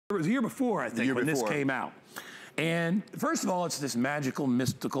It was the year before, I think, when this came out. And first of all, it's this magical,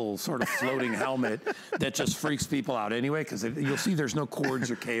 mystical sort of floating helmet that just freaks people out anyway, because you'll see there's no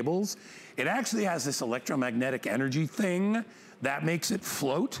cords or cables. It actually has this electromagnetic energy thing that makes it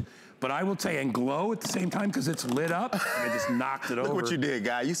float. But I will tell you, and glow at the same time because it's lit up. And I just knocked it over. Look what you did,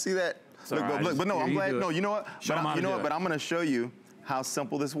 guy. You see that? Sorry, look, but no, I'm glad. No, you know what? But I'm going to show you how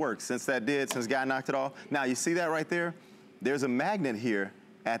simple this works. Since Guy knocked it off. Now, you see that right there? There's a magnet here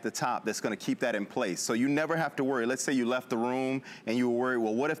at the top that's going to keep that in place. So you never have to worry. Let's say you left the room and you were worried,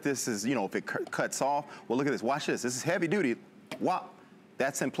 well, what if this is, if it cuts off? Well, look at this. Watch this. This is heavy duty. Wow.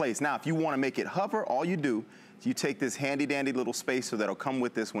 That's in place. Now, if you want to make it hover, all you do is you take this handy-dandy little spacer that'll come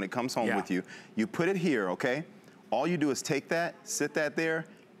with this when it comes home with you. You put it here, okay? All you do is take that, sit that there,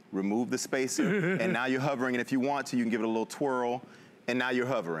 remove the spacer, and now you're hovering. And if you want to, you can give it a little twirl, and now you're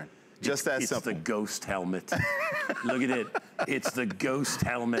hovering. Just that simple. It's the ghost helmet. Look at it. It's the ghost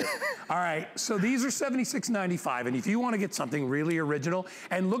helmet. All right, so these are $76.95, and if you want to get something really original,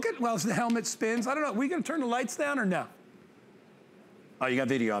 and look at, well, as the helmet spins, I don't know, are we going to turn the lights down or no? Oh, you got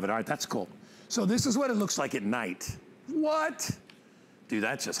video of it. All right, that's cool. So this is what it looks like at night. What? Dude,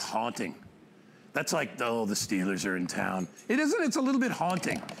 that's just haunting. That's like, oh, the Steelers are in town. It isn't, it's a little bit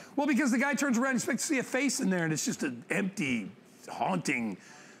haunting. Well, because the guy turns around and expects to see a face in there, and it's just an empty, haunting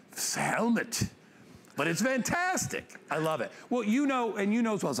helmet. But it's fantastic. I love it. Well, you know, and you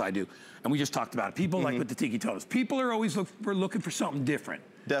know as well as I do, and we just talked about it. People like with the tiki totems. People are always looking for something different.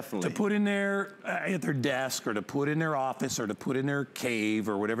 Definitely. To put in their, at their desk, or to put in their office, or to put in their cave,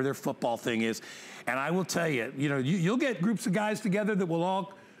 or whatever their football thing is. And I will tell you, you'll get groups of guys together that will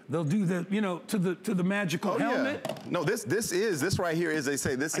all, they'll do the, to the magical helmet. Yeah. No, this right here is, they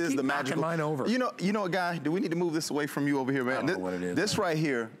say, this is the magical. Mine over. You know, Guy, do we need to move this away from you over here, man? I don't know what it is. This right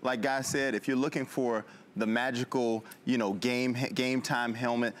here, like Guy said, if you're looking for the magical, game time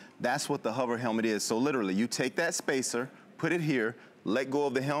helmet, that's what the hover helmet is. So literally, you take that spacer, put it here, let go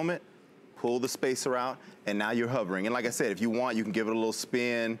of the helmet, pull the spacer out, and now you're hovering. And like I said, if you want, you can give it a little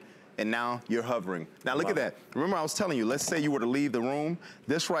spin, and now you're hovering. Now look at that. Remember I was telling you, let's say you were to leave the room.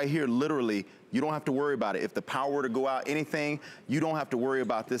 This right here, literally, you don't have to worry about it. If the power were to go out, anything, you don't have to worry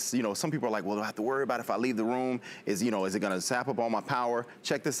about this. Some people are like, well, do I have to worry about if I leave the room? Is it gonna zap up all my power?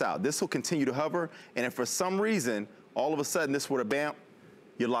 Check this out. This will continue to hover, and if for some reason, all of a sudden this were to bamp,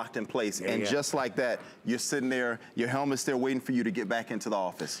 you're locked in place. And just like that, you're sitting there, your helmet's there waiting for you to get back into the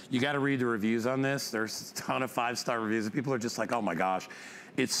office. You gotta read the reviews on this. There's a ton of 5-star reviews, and people are just like, oh my gosh.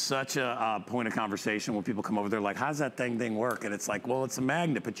 It's such a point of conversation when people come over, they're like, how's that thing work? And it's like, well, it's a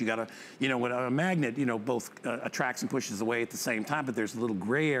magnet, but you gotta, when a magnet, both attracts and pushes away at the same time, but there's a little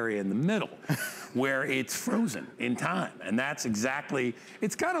gray area in the middle where it's frozen in time. And that's exactly,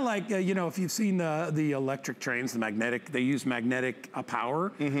 it's kind of like, if you've seen the electric trains, they use magnetic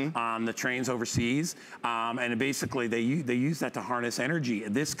power on the trains overseas. And basically they use that to harness energy.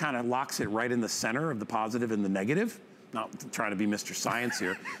 This kind of locks it right in the center of the positive and the negative. Not trying to be Mr. Science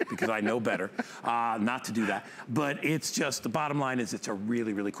here, because I know better not to do that. But it's just, the bottom line is it's a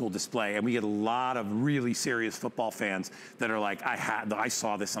really, really cool display. And we get a lot of really serious football fans that are like, I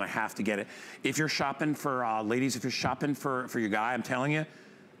saw this and I have to get it. If you're shopping for, ladies, if you're shopping for your guy, I'm telling you,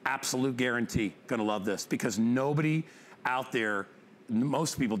 absolute guarantee, gonna love this. Because nobody out there,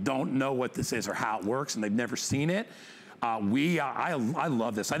 most people don't know what this is or how it works, and they've never seen it. I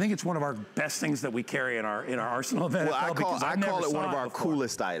love this. I think it's one of our best things that we carry in our arsenal of NFL. Well, I call it one of our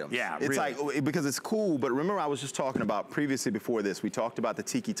coolest items. Yeah, it's really. like, because it's cool, but remember I was just talking about previously before this, we talked about the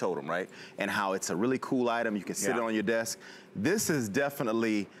tiki totem, right? And how it's a really cool item. You can sit it on your desk. This is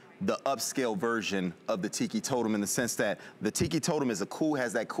definitely the upscale version of the tiki totem, in the sense that the tiki totem has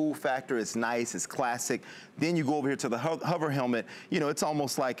that cool factor. It's nice, it's classic. Then you go over here to the hover helmet. It's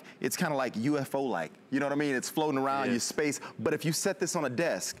almost like, it's kind of like UFO-like. You know what I mean? It's floating around your space. But if you set this on a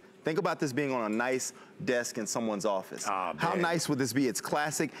desk, think about this being on a nice desk in someone's office. How nice would this be? It's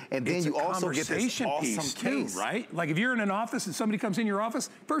classic, and then you also get this awesome case, right? Like if you're in an office and somebody comes in your office,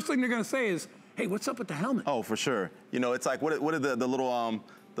 first thing they're gonna say is, hey, what's up with the helmet? Oh, for sure. It's like, what are the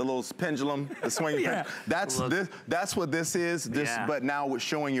little pendulum, the swinging pendulum. That's what this is, but now with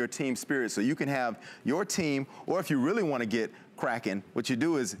showing your team spirit. So you can have your team, or if you really want to get cracking, what you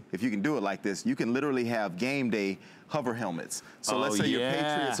do is, if you can do it like this, you can literally have game day hover helmets. So let's say your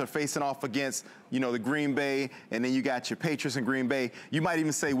Patriots are facing off against, the Green Bay, and then you got your Patriots in Green Bay. You might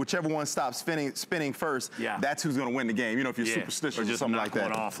even say whichever one stops spinning first, that's who's gonna win the game. If you're superstitious or something like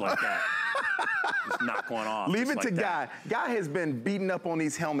that. Or just not going off like that. Just not going off. Leave it to Guy. Guy has been beating up on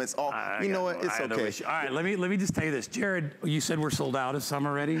these helmets. You know what? It's okay. All right, let me just tell you this. Jared, you said we're sold out of some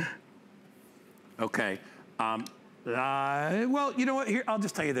already? Okay. Well, you know what? Here, I'll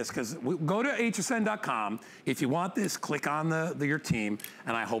just tell you this, because go to hsn.com. If you want this, click on your team,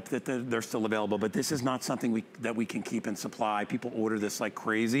 and I hope that they're still available. But this is not something that we can keep in supply. People order this like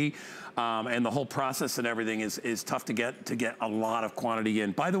crazy, and the whole process and everything is tough to get a lot of quantity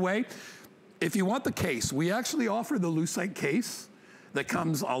in. By the way, if you want the case, we actually offer the Lucite case that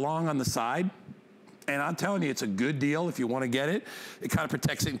comes along on the side. And I'm telling you, it's a good deal if you want to get it. It kind of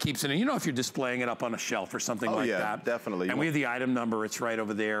protects it and keeps it in. You know, if you're displaying it up on a shelf or something like that. Oh, yeah, definitely. And we have the item number. It's right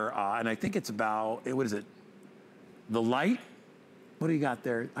over there. And I think it's about, what is it? The light? What do you got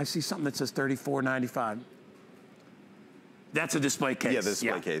there? I see something that says $34.95. That's a display case. Yeah, the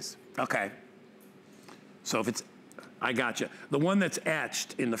display case. Okay. So if it's, I got you. The one that's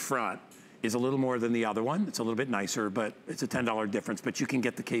etched in the front is a little more than the other one. It's a little bit nicer, but it's a $10 difference, but you can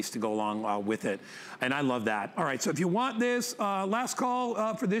get the case to go along with it. And I love that. All right, so if you want this, last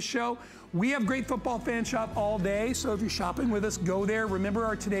call for this show, we have great football fan shop all day, so if you're shopping with us, go there. Remember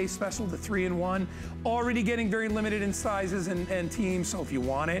our today's special, the 3-in-1, already getting very limited in sizes and teams, so if you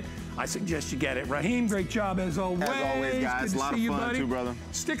want it, I suggest you get it. Raheem, great job as always. As always, guys. Good a lot of fun too, brother.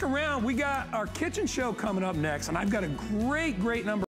 Stick around. We got our kitchen show coming up next, and I've got a great number